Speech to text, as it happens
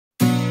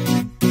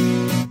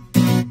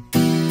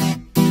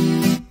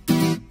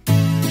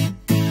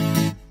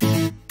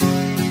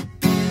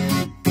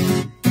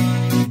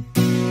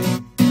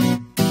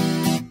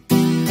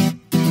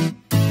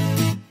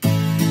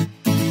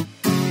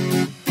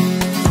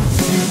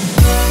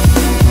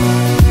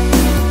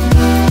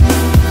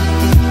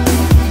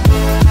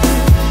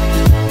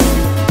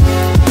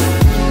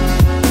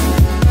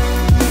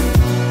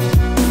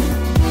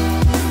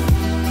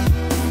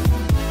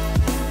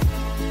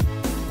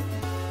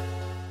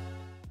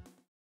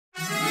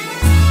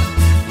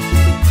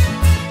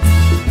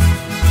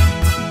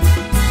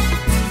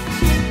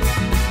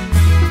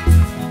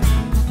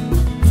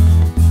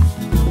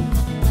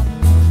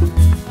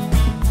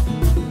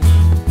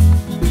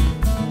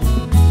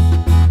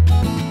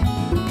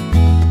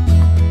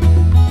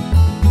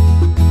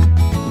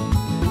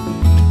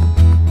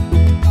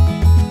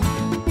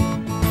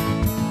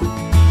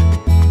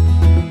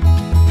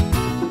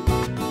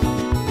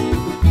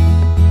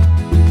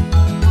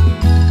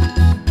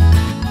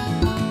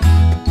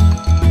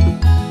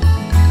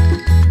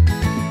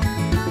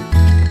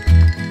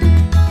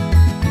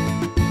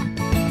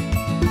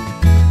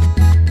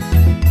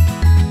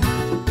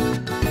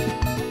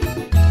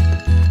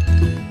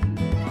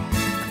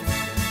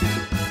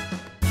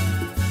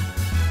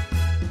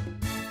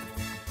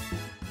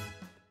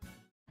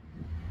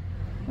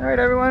All right,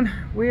 everyone,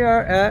 we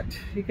are at,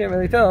 you can't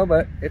really tell,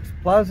 but it's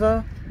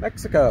Plaza,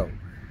 Mexico.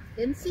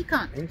 In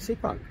Seekonk. In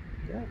Seekonk,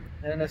 yeah.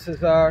 And this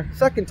is our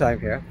second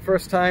time here.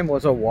 First time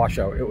was a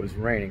washout. It was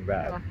raining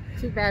bad. Oh,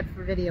 too bad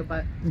for video,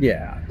 but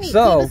yeah. hey,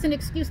 So gave us an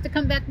excuse to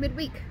come back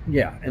midweek.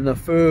 Yeah, and the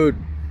food,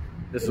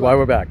 this is why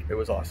we're back. It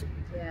was awesome.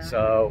 Yeah.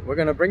 So we're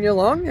gonna bring you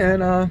along,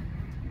 and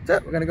that's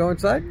it. We're gonna go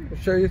inside.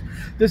 We'll show you.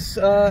 This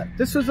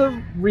was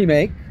a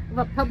remake.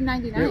 What, Pub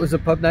 99? It was a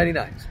Pub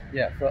 99s.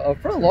 Yeah,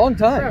 for a long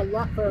time.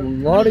 For a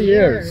lot of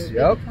years.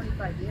 Yep.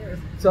 25 years.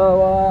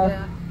 So,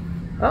 yeah.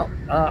 Well,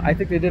 I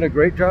think they did a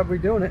great job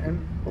redoing it, and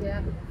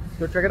Yeah. let's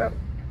go check it out.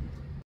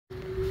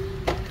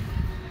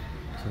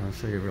 So I'll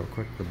show you real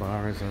quick. The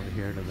bar is over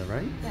here to the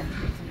right. Yeah.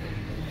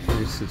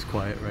 This is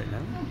quiet right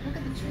now. Oh, look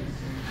at the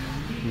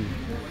tree.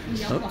 The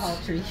Oops. alcohol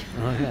tree.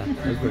 Oh yeah,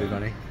 that's pretty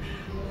funny.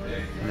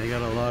 And they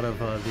got a lot of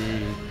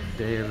the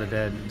Day of the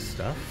Dead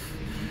stuff,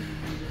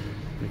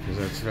 because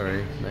that's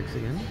very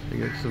Mexican. They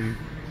got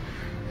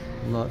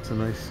lots of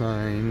nice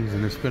signs,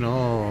 and it's been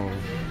all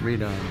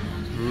redone.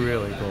 It's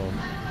really cool.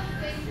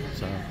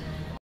 So,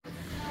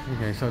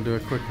 okay, so I'll do a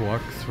quick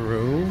walk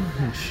through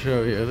and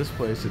show you this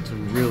place. It's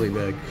really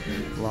big,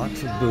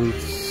 lots of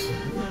booths,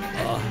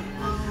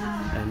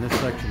 and this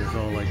section is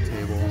all like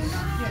tables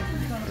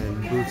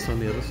and booths on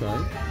the other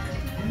side.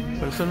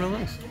 But it's been real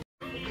nice.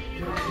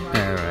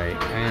 All right,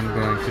 I am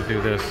going to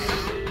do this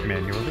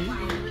manually.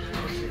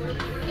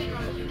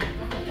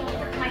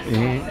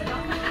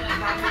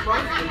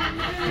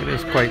 It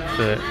is quite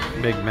the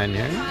big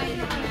menu.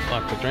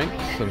 Lots of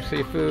drinks, some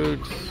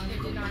seafoods,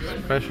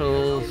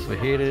 specials,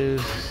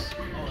 fajitas,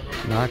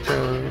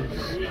 nachos,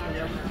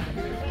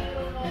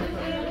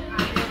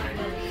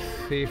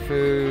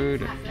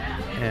 seafood,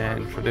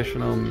 and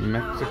traditional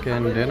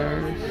Mexican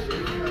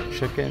dinners,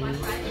 chicken.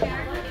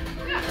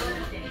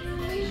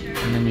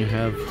 And then you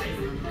have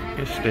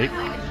your steak,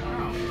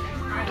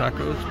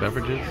 tacos,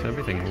 beverages,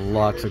 everything.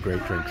 Lots of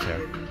great drinks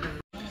here.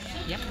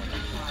 Yep.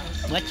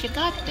 What you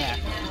got there?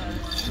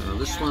 So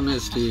this one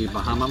is the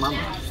Bahama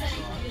Mama.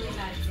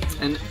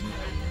 And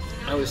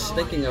I was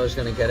thinking I was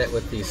going to get it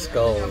with the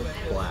skull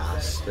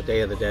glass, the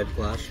Day of the Dead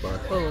glass,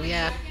 but Oh,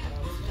 yeah.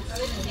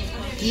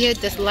 Dia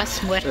de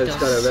los Muertos. it's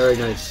got a very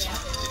nice,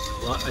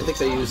 I think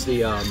they use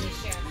the,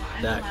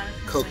 that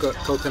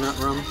coconut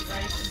rum.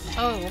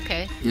 Oh,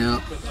 okay.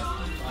 Yeah.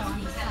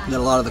 Got a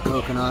lot of the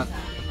coconut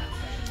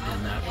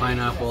and that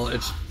pineapple.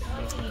 It's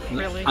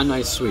Really? a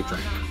nice sweet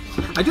drink.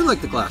 I do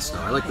like the glass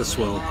though. I like the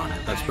swirl on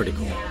it. That's pretty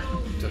cool.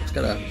 So it's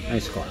got a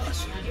nice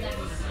glass.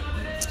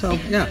 So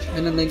yeah,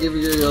 and then they give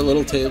you your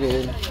little table,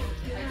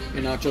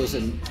 your nachos,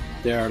 and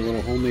their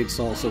little homemade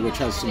salsa, which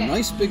has some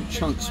nice big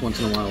chunks once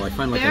in a while. I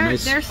find like a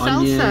nice Their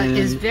onion. salsa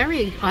is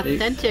very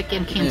authentic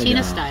in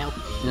Cantina style.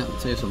 Yeah,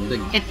 say some big.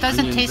 It doesn't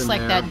onions taste in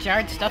like there. that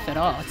jarred stuff at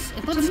all.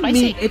 It looks It's a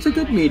spicy. It's a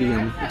good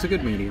medium. It's a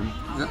good medium.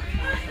 Yeah.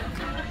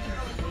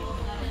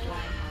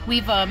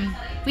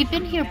 We've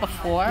been here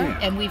before,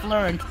 and we've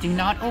learned do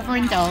not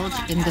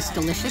overindulge in this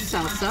delicious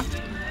salsa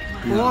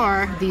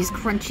or these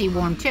crunchy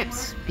warm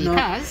chips,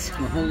 because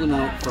We're holding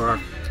out for.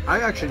 I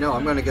actually know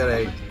I'm going to get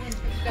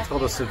it's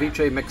called a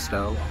ceviche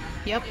mixto.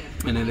 Yep.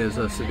 And it is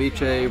a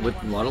ceviche with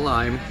a lot of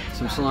lime,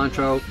 some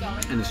cilantro,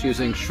 and it's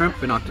using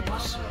shrimp and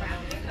octopus.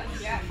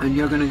 And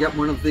you're going to get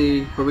one of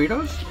the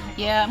burritos?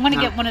 Yeah, I'm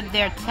gonna get one of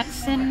their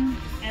Texan.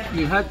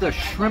 You had the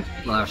shrimp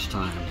last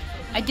time.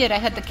 I did. I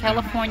had the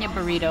California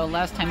burrito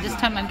last time. This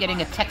time I'm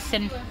getting a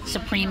Texan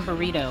Supreme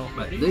burrito.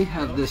 But they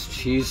have this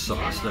cheese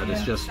sauce that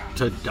is just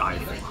to die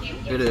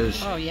for. It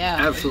is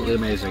absolutely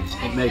amazing.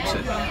 It makes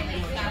it.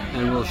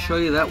 And we'll show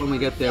you that when we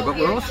get there. But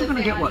we're also going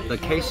to get the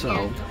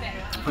queso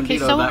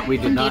fundito that we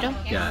did not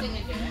get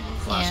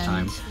last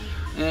time.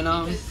 And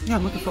yeah,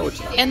 I'm looking forward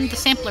to that. And the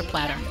sampler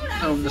platter.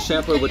 The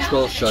sampler, which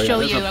we'll show you. Show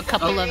you a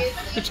couple of.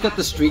 It's got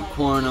the street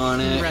corn on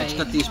it. Right. It's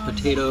got these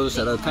potatoes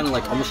that are kind of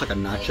like almost like a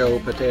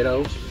nacho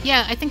potato.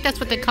 Yeah, I think that's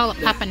what they call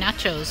it, papa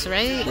nachos,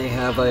 right? They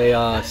have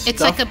a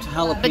It's like stuffed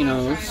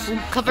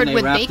jalapenos covered and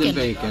with wrapped bacon. in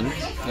bacon.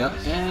 Yep.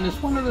 And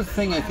it's one other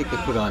thing I think they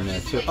put on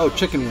there too. Oh,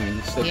 chicken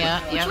wings. Which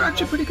are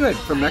actually pretty good.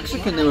 For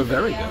Mexican, they were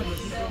very good.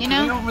 You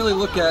know, we don't really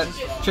look at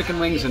chicken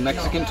wings in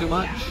Mexican too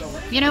much.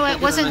 You know, it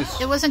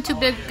wasn't too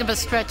big of a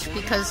stretch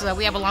because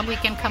we have a long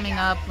weekend coming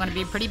up. We're going to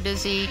be pretty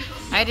busy.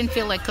 I didn't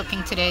feel like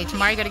cooking today.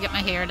 Tomorrow I got to get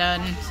my hair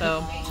done.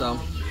 So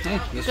hey,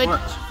 this good.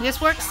 works.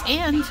 This works,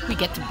 and we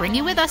get to bring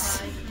you with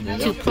us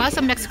to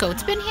Plaza, Mexico.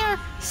 It's been here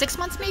 6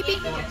 months, maybe.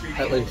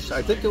 At least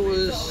I think it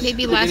was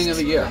maybe the beginning of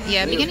the year.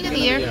 Yeah, beginning of the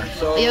year.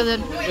 So Yeah,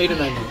 8 to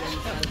 9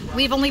 months.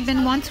 We've only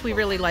been once. We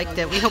really liked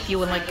it. We hope you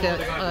will like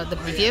the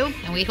review,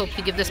 and we hope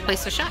you give this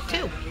place a shot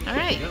too. All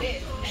right,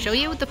 show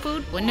you the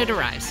food when it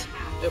arrives.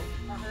 Yep.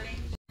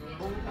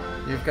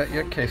 You've got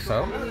your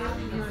queso.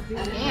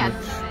 Yeah.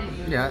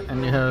 Yeah,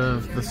 and you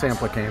have the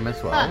sampler came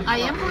as well. I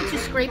am going to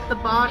scrape the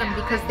bottom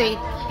because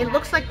it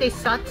looks like they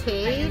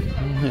sauteed.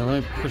 Yeah,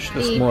 let me push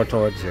this more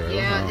towards you.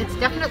 Yeah, it's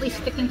definitely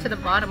sticking to the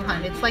bottom,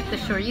 hun. It's like the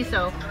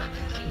chorizo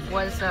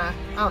was,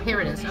 oh,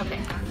 here it is, okay.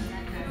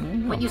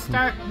 When you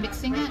start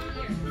mixing it,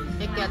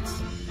 it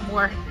gets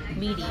more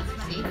meaty.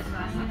 See?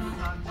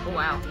 Oh,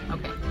 wow.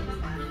 Okay.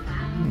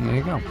 There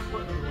you go.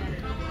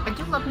 I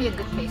do love me a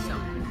good queso.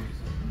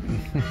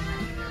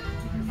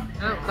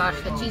 Oh gosh,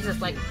 the cheese is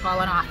like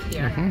falling off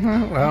here.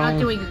 Well, Not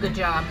doing a good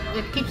job.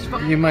 It keeps.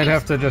 You might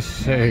have to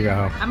just. There you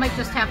go. I might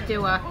just have to.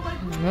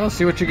 Well,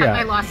 see what you cut got.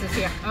 my losses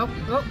here. Oh,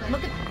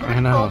 look at. I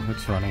know, pull.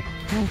 it's funny.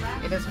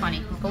 It is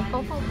funny.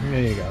 Pull.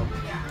 There you go.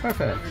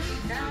 Perfect.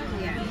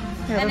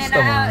 Yeah, And that's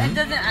then the one. it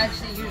doesn't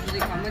actually usually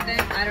come with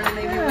it. I don't know,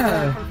 maybe it was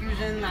a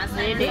confusion last time.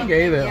 Maybe. We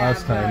gave it Yeah,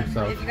 last time, but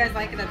so. if you guys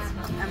like it,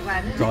 I'm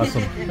glad. It's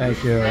awesome.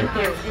 Thank you. Thank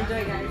you.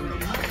 Enjoy, guys.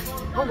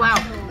 Oh wow,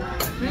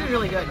 this is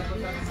really good.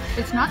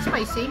 It's not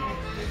spicy.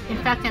 In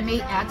fact, I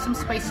may add some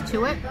spice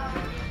to it,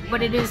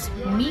 but it is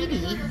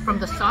meaty from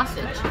the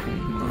sausage,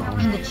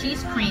 and the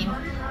cheese cream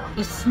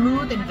is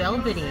smooth and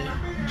velvety.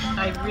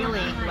 I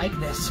really like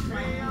this.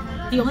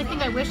 The only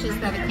thing I wish is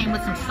that it came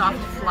with some soft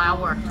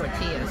flour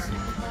tortillas,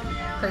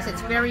 because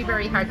it's very,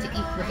 very hard to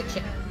eat with a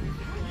chip.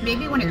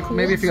 Maybe when it cools.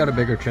 Maybe if you got a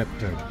bigger chip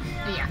too.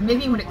 Yeah,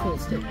 maybe when it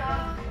cools too.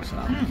 So.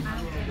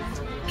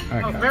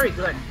 Oh, Okay. very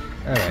good.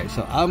 Alright,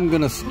 so I'm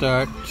gonna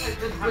start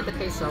With the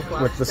queso.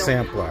 Well, with the still-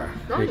 sampler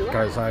Oh, yeah.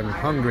 because I'm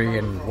hungry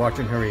and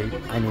watching her eat.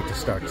 I need to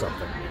start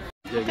something.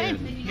 Okay,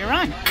 you're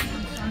on.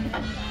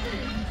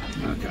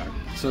 Okay,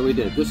 so we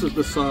did. This is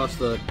the sauce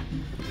that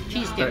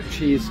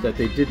cheese that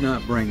they did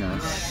not bring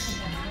us,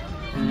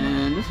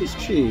 and this is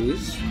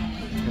cheese,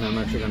 and I'm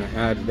actually going to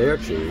add their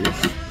cheese.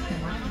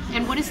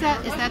 And what is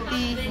that? Is that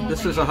the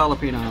This is a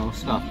jalapeno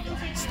stuff.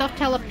 stuffed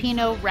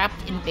jalapeno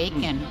wrapped in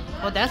bacon?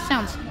 Well, that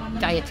sounds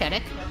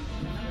dietetic.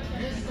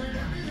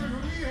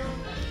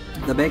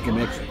 The bacon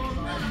makes it.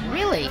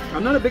 Really?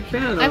 I'm not a big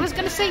fan of I was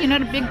gonna say you're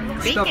not a big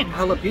stuffed bacon.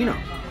 jalapeno.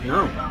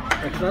 No,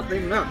 that's not the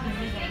no.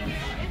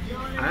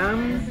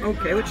 I'm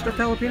okay with stuffed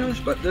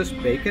jalapenos, but this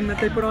bacon that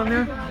they put on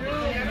there,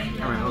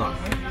 all right, hold on.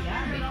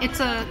 It's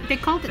they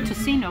called it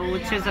tocino,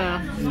 which is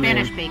a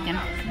Spanish bacon.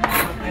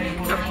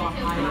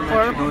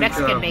 Or Going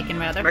Mexican to bacon,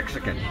 rather.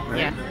 Mexican, right?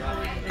 Yeah.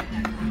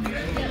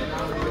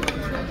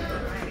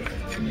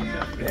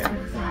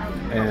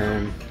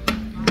 And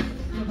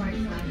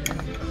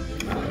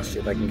let's see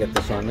if I can get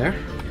this on there.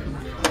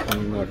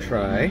 One more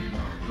try.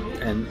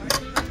 And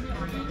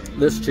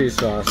this cheese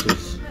sauce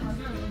is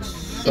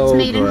so It's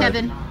made in good.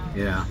 heaven.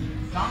 Yeah.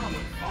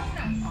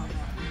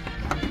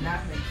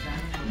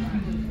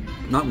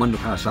 Not one to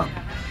pass up.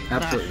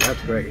 Absolutely,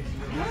 that's great.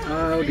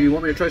 Do you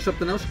want me to try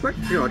something else quick?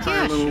 Here, I'll try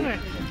Yeah, a little sure.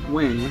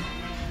 wing.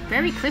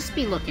 Very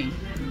crispy looking.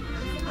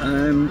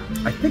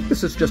 I think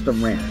this is just a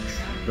ranch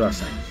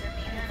dressing.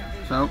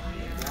 So,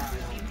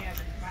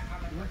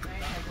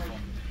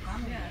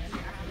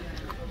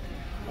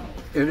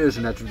 it is,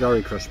 and that's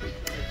very crispy.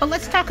 But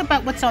let's talk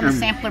about what's on the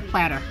sampler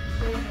platter.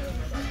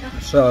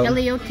 So,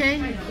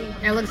 Eliote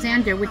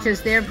Alexander, which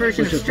is their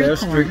version which of is their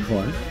street street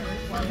corn.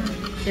 corn.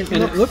 It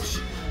And it looks,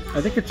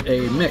 I think it's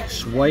a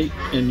mix, white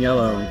and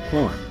yellow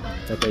corn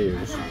that they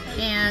use.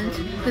 and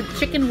the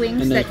chicken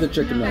wings And that there's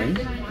the chicken wing,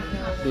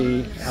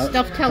 the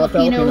Stuffed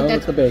jalapeno with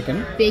that's the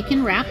bacon.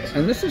 bacon wrapped.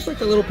 And this is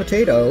like a little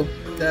potato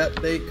that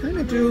they kind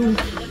of do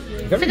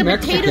very It's like a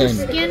Mexican. potato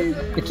skin,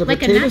 It's a like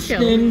potato a nacho.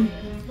 skin.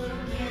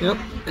 Yep,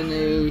 and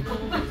they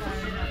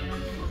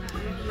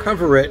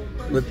cover it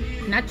with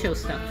Nacho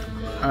stuff.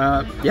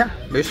 yeah,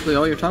 basically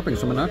all your toppings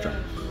from a nacho.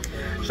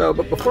 So,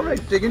 but before I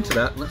dig into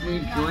that, let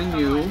me join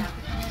you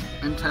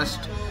and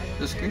test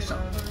this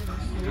queso.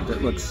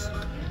 It looks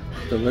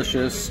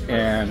delicious,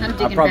 and I'm I'm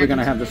digging probably back going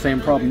to into have the same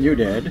problem you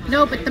did.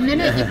 No, but the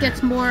minute it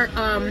gets more,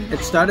 It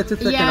started to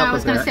thicken yeah, up I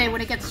was a bit. gonna say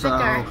when it gets so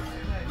thicker.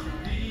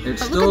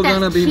 it's But still look at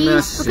going to that be cheese.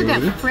 messy. Look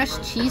at that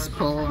fresh cheese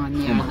pull on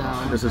there,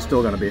 though. This is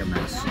still going to be a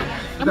mess.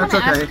 I'm That's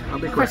gonna okay. ask I'll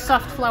be for quick.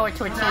 soft flour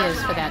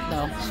tortillas for that,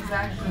 though,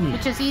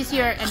 which is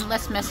easier and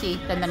less messy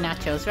than the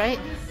nachos, right?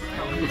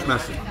 It's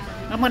messy,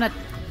 I'm gonna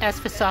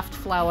ask for soft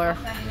flour.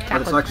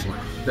 but it's excellent.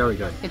 Very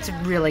good. It's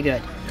really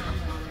good.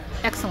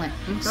 Excellent.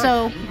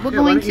 So we're Yeah,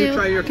 why going don't you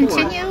try to your corn?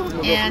 continue, We'll go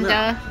from and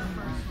there.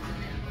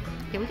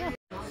 here we go.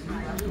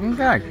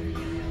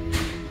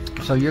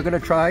 Okay. So you're going to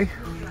try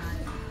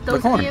the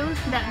Those corn. of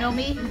you that know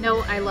me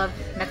know I love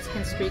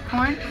Mexican street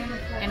corn,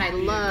 and I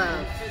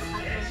love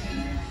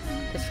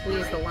to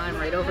squeeze the lime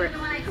right over it.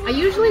 I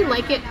usually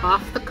like it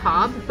off the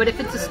cob, but if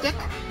it's a stick,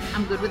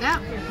 I'm good with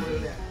that.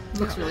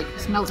 Looks really,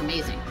 smells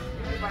amazing.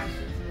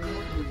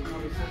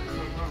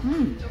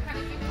 Mmm.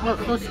 Oh,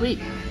 it's so sweet.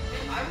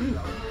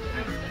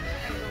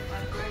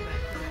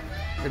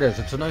 It is.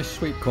 It's a nice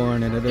sweet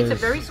corn, and It's a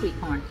very sweet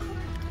corn.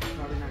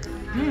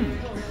 Mmm.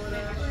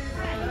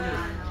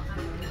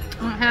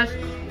 It has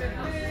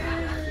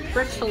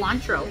fresh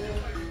cilantro on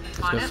It's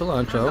it. got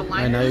cilantro, The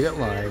lime and now you juice. got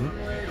lime,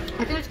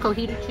 I think it's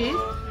cojita cheese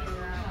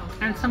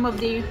and some of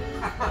the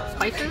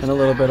spices. and a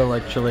little bit of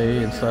like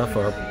chili and stuff,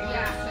 or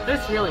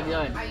It's really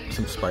good.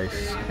 some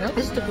spice.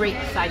 This is a great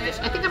side dish.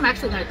 I think I'm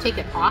actually going to take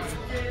it off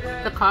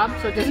the cob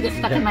so it doesn't get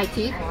stuck in my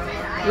teeth,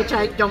 which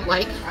I don't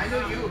like.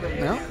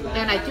 Yeah.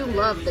 And I do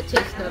love the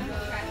taste of.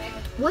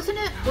 Wasn't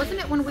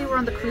it when we were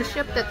on the cruise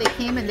ship that they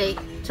came and they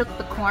took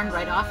the corn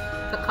right off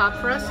the cob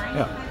for us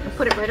Yeah. and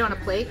put it right on a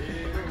plate?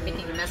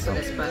 making a mess of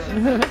this, but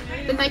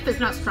the knife is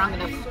not strong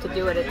enough to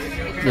do it.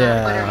 It's a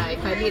Yeah. butter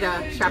knife. I need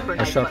a sharper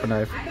knife. A sharper but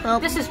knife. Well,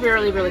 This is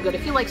really, really good.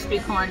 If you like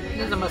sweet corn,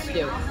 this is a must do.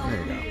 there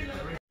you go.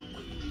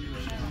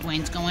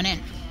 Dwayne's going in.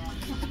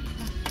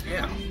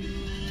 Yeah.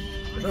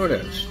 So it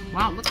is.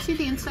 Wow, let's see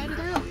the inside of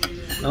that.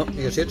 Oh,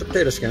 you can see it's a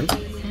potato skin.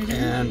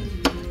 And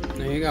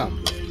there you go.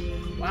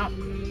 Wow. Show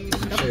you the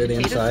Potato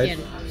inside. skin.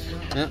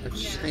 Yeah,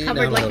 it's hanging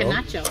Covered down like a a little.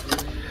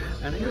 nacho.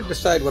 And I'm going to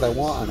decide what I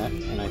want on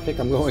it. And I think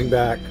I'm going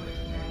back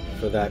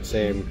for that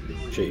same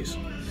cheese.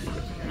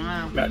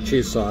 Wow. That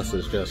cheese sauce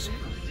is just,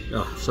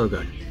 oh, so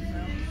good.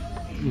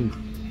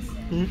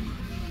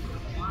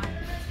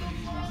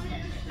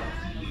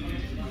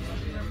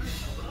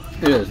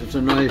 It is. It's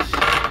a nice.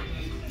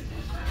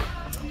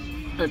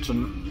 It's a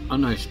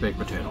nice baked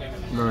potato.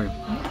 Very.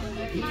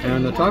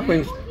 And the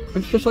toppings,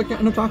 it's just like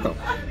getting a taco.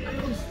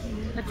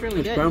 That's really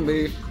It's good. ground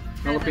beef,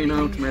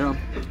 jalapeno, tomato.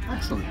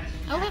 Excellent.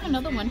 I'll have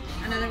another one.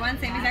 Another one,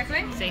 same exact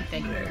way? Same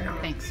thing.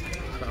 Thanks.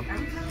 So,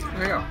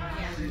 there you go.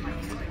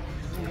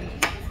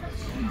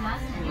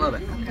 Love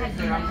it.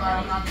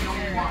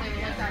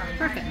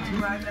 Perfect.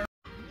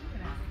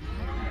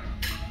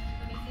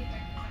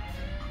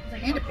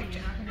 And a picture.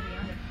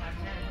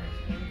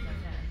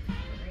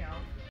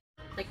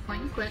 Like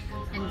point and click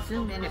and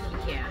zoom in if you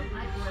can.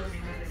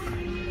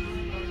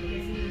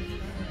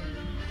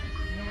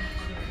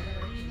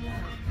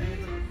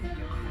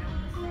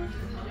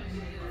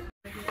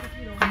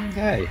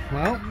 Okay,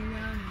 well,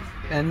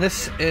 and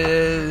this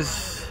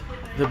is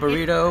the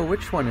burrito.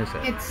 Which one is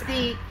it? It's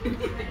the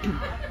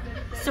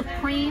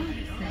Supreme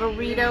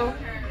Burrito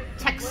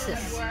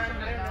Texas.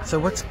 So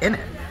what's in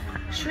it?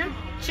 Shrimp,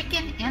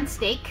 chicken, and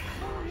steak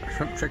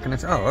Shrimp, chicken.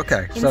 It's oh,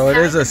 okay. So it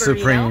is Inside a the burrito.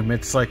 supreme.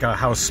 It's like a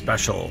house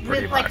special,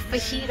 pretty with like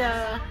much.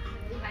 fajita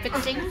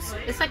fixings.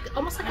 It's like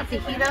almost like a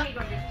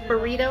fajita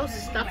burrito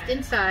stuffed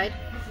inside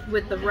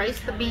with the rice,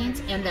 the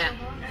beans, and that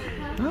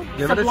Well,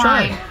 give it a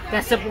sublime, try.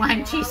 that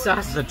sublime cheese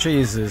sauce. The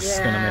cheese is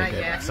gonna Yeah, make it.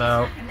 yeah.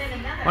 So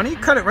why don't you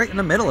cut it right in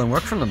the middle and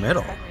work from the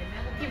middle?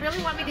 You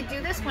really want me to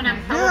do this when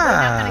I'm probably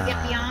not going to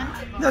get beyond?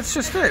 That's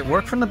just it.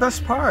 Work from the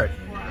best part.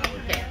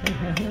 Okay.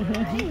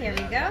 Here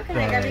we go. Can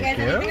I grab you guys Thank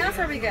you. anything else,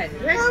 or are we good?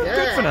 We're Oh,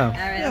 good for now. All right,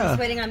 I'm Yeah. just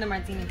waiting on the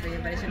martini for you,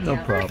 but it should be No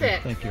out. problem.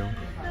 Perfect. Thank you. Do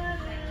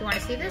you want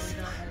to see this?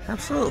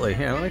 Absolutely.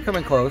 Yeah, let me come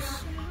in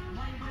close.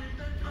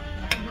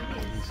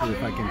 Let's see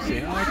if I can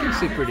see. Oh, I can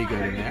see pretty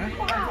good in there.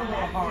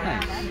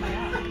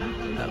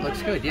 Nice. That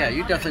looks good. Yeah,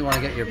 you definitely want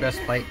to get your best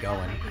bite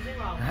going.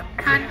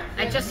 Hon,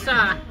 I just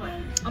saw.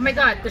 Oh my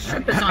God, the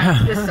shrimp is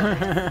on this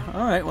side.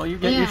 All right. Well, you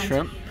get your And-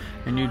 shrimp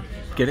and you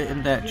get it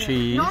in that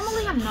cheese.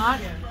 Normally I'm not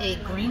a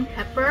green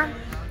pepper,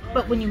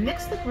 but when you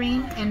mix the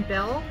green and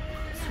bell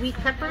sweet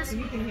peppers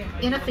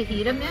in a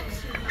fajita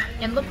mix,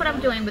 and look what I'm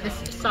doing with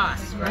this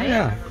sauce, Oh, right?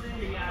 yeah.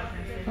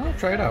 Well,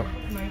 try it out.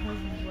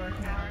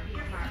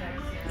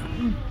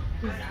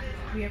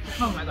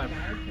 Oh my God.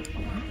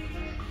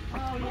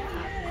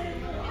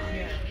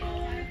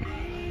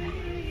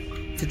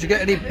 Did you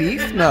get any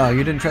beef? No,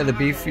 you didn't try the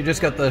beef. You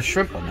just got the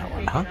shrimp on that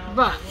one, huh?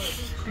 But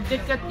I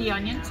did get the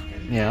onions.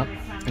 Yeah.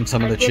 And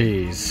some of the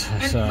cheese.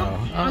 And So,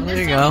 on there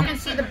this you side go. You can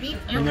see the beef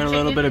and You the got a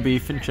little chicken. bit of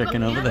beef and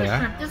chicken Look, over and the there.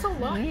 shrimp. There's a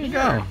lot There you here.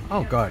 go.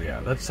 Oh God, yeah.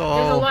 That's There's a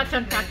all. lot to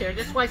unpack there.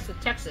 That's why it's the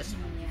Texas.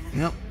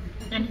 Yep.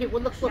 And here,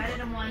 well, look,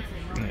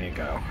 There you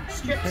go.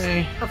 strips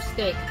Okay. of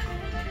steak.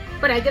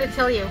 But I gotta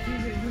tell you,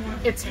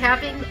 it's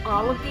having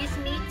all of these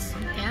meats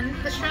and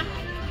the shrimp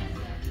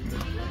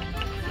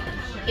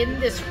in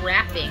this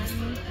wrapping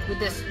with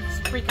this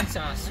freaking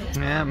sauce.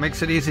 Yeah, it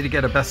makes it easy to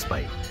get a best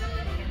bite.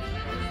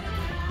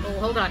 Oh,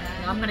 hold on.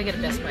 I'm gonna get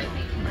a best bite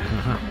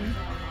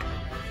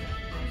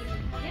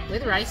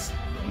with rice.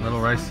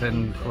 Little rice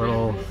and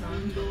little.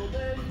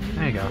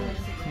 There you go.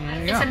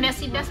 There you It's a go.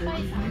 messy best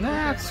bite.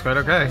 That's quite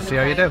okay. See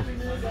how you do.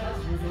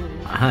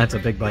 That's a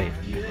big bite.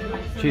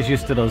 She's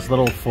used to those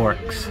little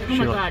forks. Oh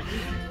my God.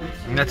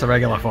 That's a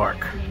regular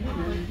fork.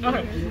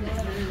 Okay.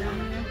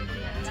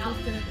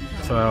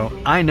 So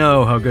I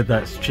know how good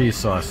that cheese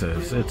sauce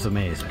is. It's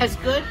amazing. As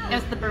good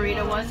as the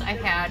burrito was I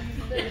had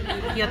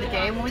the other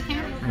day when we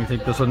came, You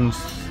think this one's?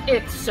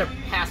 it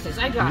surpasses.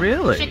 I got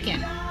Really?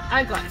 chicken.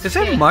 I got Is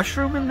there steak.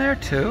 mushroom in there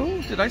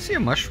too? Did I see a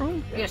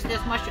mushroom? Yes,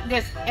 there's mushroom.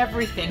 There's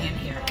everything in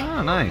here.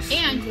 Oh, nice.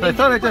 And I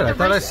thought I they did. I didn't put thought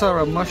the I rice- saw a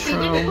They didn't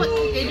mushroom. put.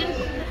 They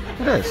didn't.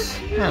 It is.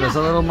 Yeah, there's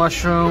a little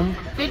mushroom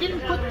They didn't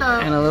put the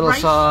and a little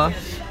rice sauce.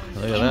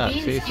 Look at and that.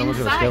 beans See, someone's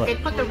gonna inside. steal They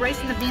it. put the rice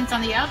and the beans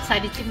on the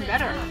outside. It's even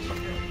better.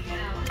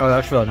 Oh,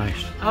 that's really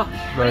nice. Oh,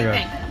 Very what do you good.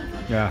 think?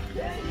 Yeah,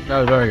 that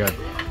was very good.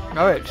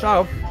 All right,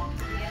 so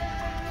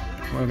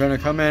we're gonna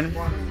come in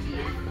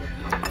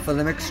for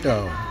the mixed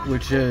dough,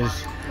 which is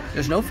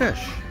there's no fish.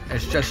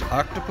 It's just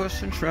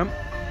octopus and shrimp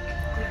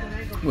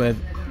with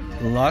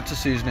lots of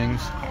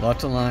seasonings,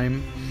 lots of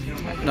lime,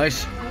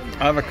 nice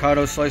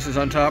avocado slices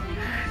on top,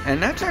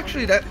 and that's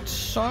actually that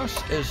sauce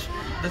is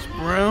this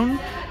brown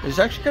is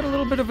actually got a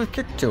little bit of a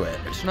kick to it.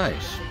 It's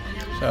nice.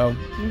 So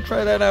you can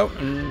try that out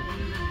and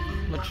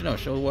let you know.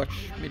 She'll watch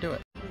me do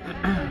it.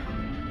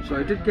 So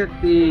I did get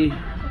the,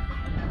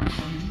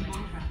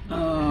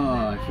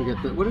 I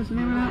forget what is the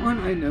name of that one?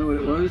 I know what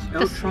it was.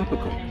 El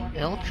Tropical.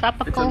 El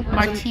Tropical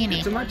Martini.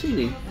 It's a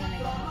martini.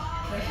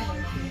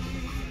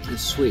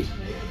 It's sweet.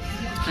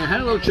 And it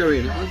had a little cherry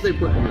in it. What did they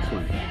put in this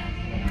one?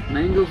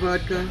 Mango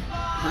vodka,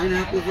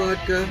 pineapple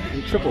vodka,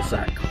 and triple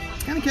sec.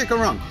 Kind of can't go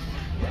wrong.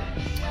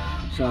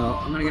 So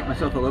I'm gonna get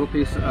myself a little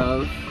piece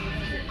of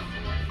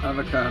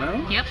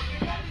avocado. Yep.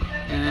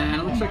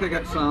 And it looks like I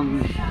got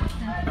some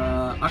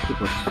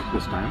octopus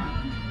this time.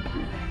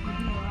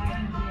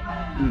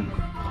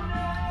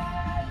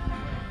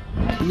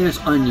 And there's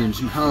onions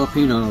and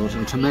jalapenos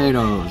and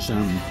tomatoes,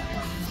 and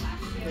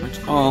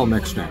it's all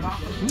mixed in.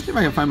 Let's see if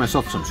I can find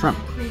myself some shrimp.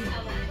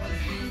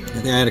 I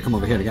think I had to come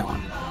over here to get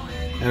one.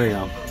 There we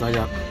go. So I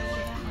got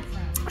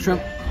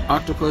shrimp,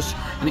 octopus,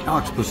 and the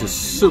octopus is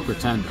super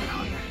tender.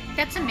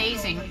 That's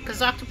amazing,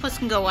 because octopus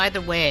can go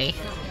either way,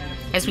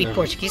 as we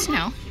Portuguese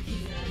know.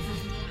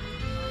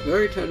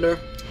 Very tender,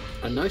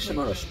 a nice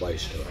amount of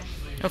spice to it.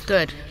 Oh,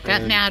 good.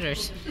 That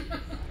matters.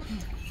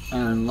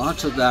 And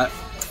lots of that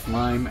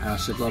lime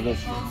acid level.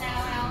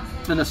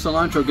 And the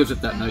cilantro gives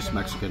it that nice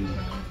Mexican.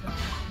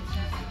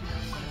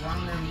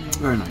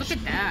 Very nice. Look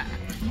at that.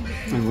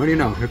 And what do you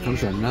know? Here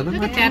comes another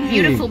Look at martini. that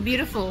beautiful,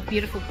 beautiful,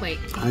 beautiful plate.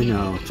 I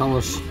know. It's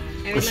almost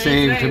a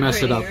shame to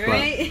mess it up, but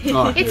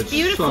oh, It's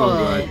beautiful. So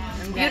good.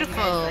 It's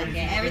beautiful.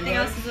 Okay, everything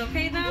else is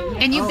okay though?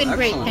 And you've been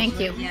great. excellent. Thank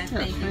you. Yes, Yes,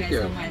 thank you thank guys you.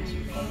 so much.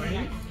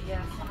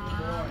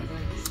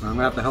 I'm going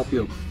to have to help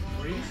you.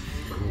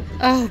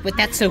 Oh, but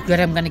that's so good.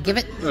 I'm going to give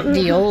it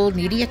the old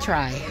needy a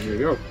try. There you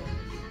go.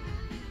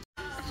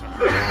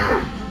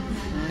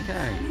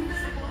 Okay.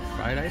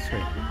 Fried ice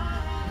cream.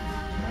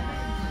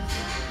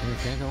 You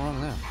can't go wrong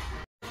with that.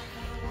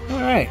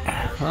 Alright.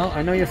 Well,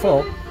 I know you're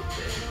full,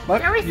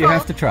 but Very you full.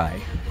 have to try.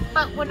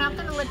 But we're not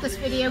going to let this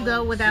video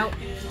go without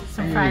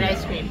some fried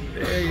ice cream.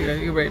 There you go.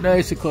 You're right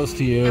nice and close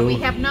to you. And we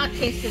have not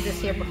tasted this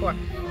here before.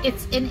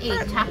 It's in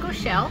a taco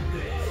shell.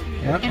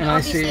 Yep, And I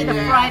obviously see, the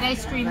fried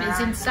ice cream is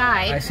I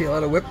inside. see a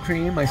lot of whipped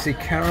cream. I see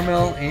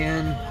caramel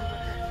and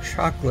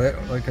chocolate,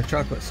 like a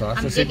chocolate sauce.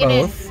 I'm I see digging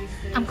in. both.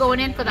 I'm going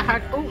in for the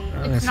hard. Oh,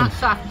 there's it's not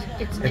some-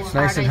 soft. It's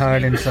Nice and ice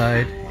hard cream.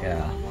 inside.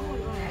 Yeah.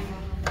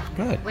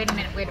 Good. Wait a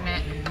minute. Wait a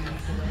minute.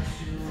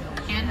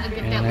 And I'll get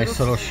And a that nice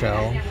little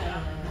shell.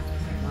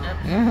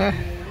 Yep.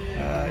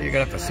 You're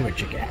gonna have to see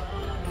what you get.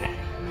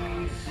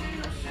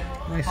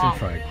 Nice Wow. and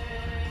fried.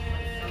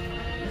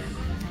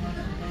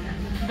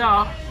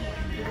 The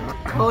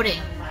coating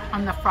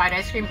on the fried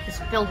ice cream is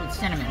filled with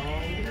cinnamon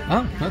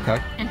Oh,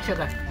 okay. and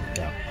sugar.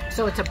 Yeah.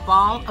 So it's a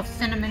ball of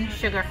cinnamon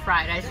sugar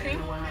fried ice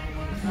cream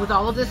with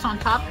all of this on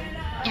top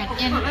and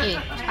in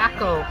a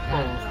taco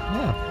bowl.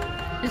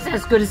 Yeah. This is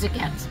as good as it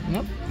gets.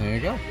 Yep. There you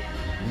go.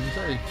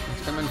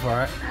 Let's come in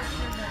for it.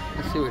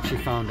 Let's see what she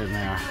found in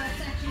there.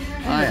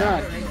 Oh,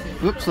 yeah.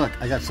 Oops, look,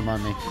 I got some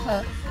on me.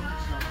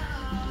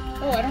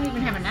 Oh, I don't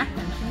even have a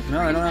napkin. No,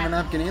 I don't have a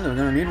napkin either. We're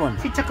gonna need one.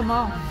 She took them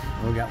all.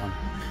 We'll get one.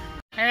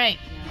 All right,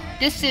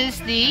 this is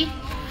the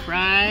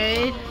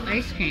fried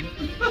ice cream.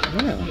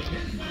 Yeah.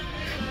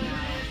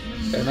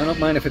 And I don't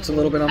mind if it's a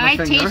little bit on my I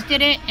finger.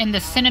 tasted it, and the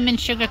cinnamon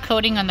sugar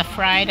coating on the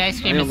fried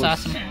ice cream is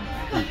awesome.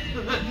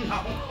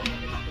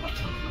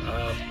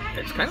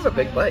 It's kind of a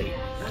big bite.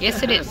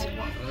 Yes, it is.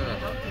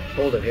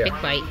 Hold it here.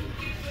 Big bite.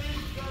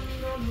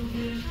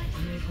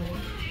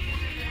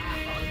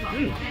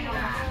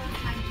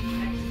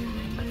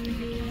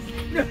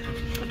 Yeah,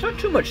 it's not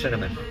too much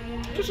cinnamon.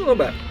 Just a little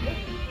bit.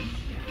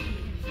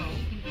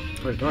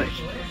 But it's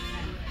nice.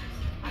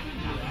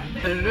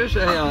 And it is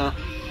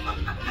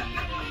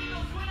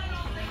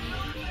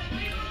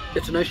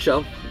it's a nice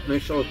shell.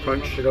 Nice little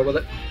crunch to go with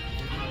it.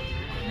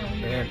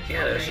 And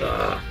yeah, there's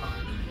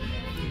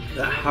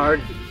that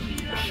hard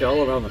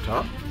shell around the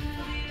top.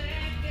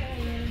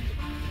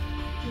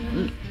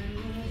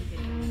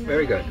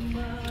 Very good.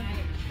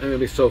 I'm gonna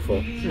be so full.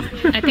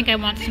 I think I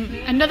want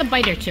another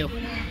bite or two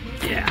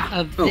Yeah.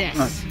 of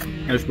this.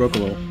 I just broke a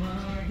little.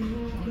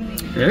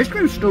 The ice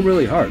cream's still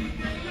really hard.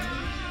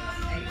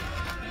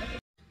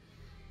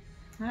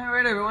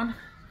 Alright everyone,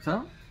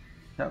 so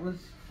that was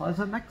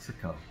Plaza,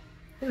 Mexico.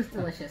 It was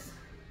delicious.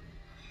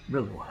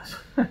 Really was.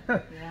 Yeah, it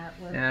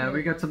was. Yeah, good.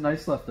 we got some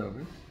nice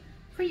leftovers.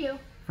 For you.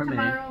 For me.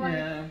 Tomorrow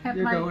Yeah, I have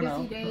you're my going busy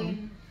out. day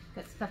and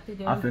got stuff to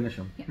do. I'll finish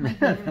them. Get my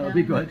gear That'll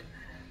be done. good.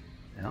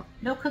 Yeah.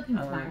 No cooking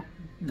tomorrow.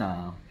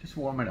 No, just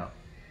warm it up.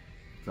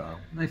 So,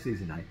 nice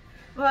easy night.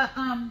 Well,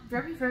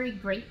 very, very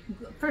great.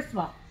 First of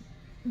all,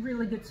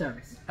 really good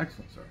service.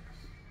 Excellent service.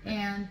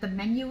 And the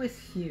menu is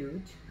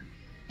huge.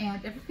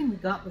 And everything we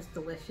got was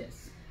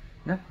delicious.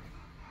 Yeah,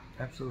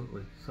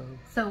 absolutely.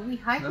 So we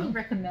highly No.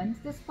 recommend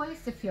this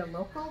place if you're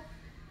local.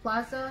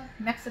 Plaza,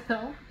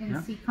 Mexico in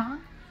Yeah. Seekonk.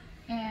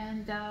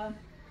 And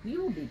we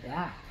will be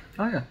back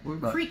Oh yeah, we're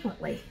about.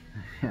 frequently.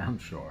 Yeah, I'm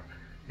sure.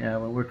 Yeah,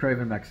 when we're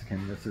craving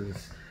Mexican, this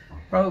is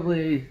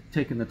probably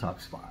taking the top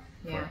spot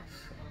for Yeah. us.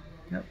 So,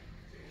 yep,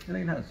 I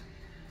think it has.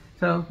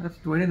 So that's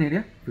the way to need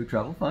you. Food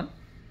travel fun.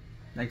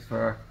 Thanks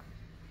for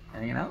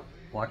hanging out,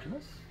 watching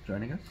us,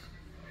 joining us,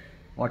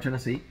 watching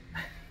us eat.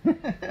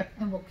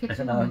 And we'll catch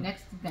you on the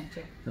next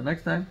adventure. Till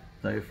next time,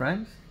 tell your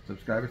friends,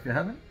 subscribe if you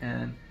haven't,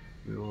 and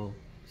we will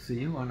see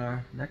you on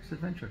our next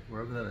adventure,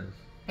 wherever that is.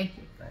 Thank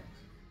you. Thanks.